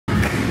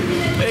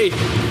Hey,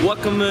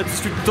 welcome to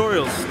Street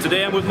Tutorials.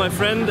 Today I'm with my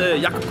friend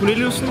Jakob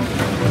Corneliussen.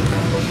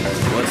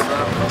 What's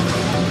up?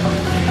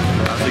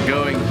 How's it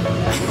going?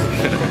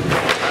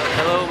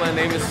 Hello, my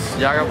name is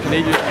Jakob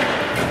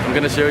Corneliussen. I'm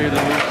gonna show you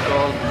the move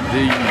called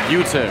the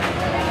U-turn.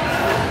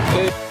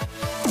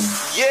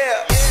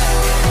 Yeah!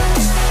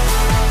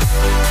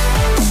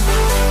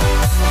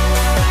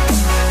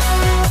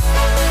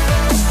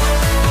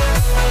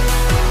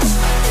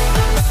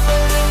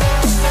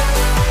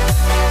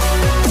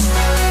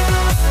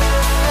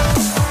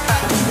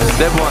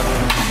 Step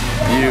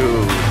 1, you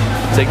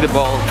take the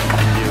ball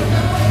and you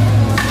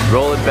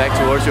roll it back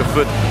towards your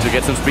foot to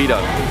get some speed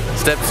on.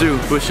 Step 2,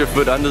 push your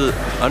foot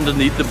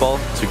underneath the ball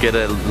to get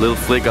a little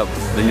flick up,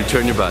 then you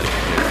turn your body.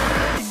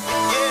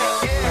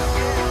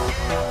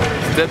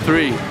 Step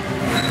 3,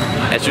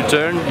 as you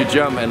turn, you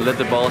jump and let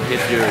the ball hit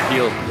your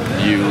heel.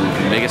 You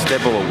make a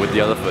step over with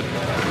the other foot.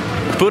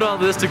 Put all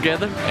this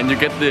together and you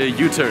get the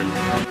U-turn.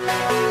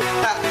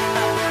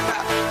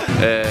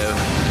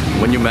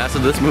 When you master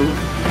this move,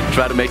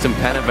 try to make some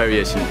pattern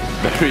variations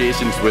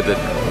with it.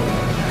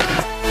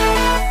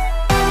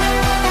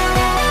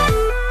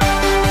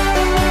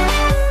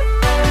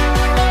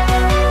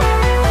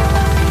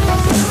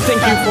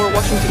 Thank you for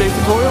watching today's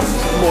tutorial.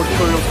 More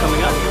tutorials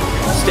coming up.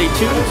 Stay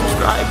tuned,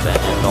 subscribe,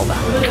 and all that.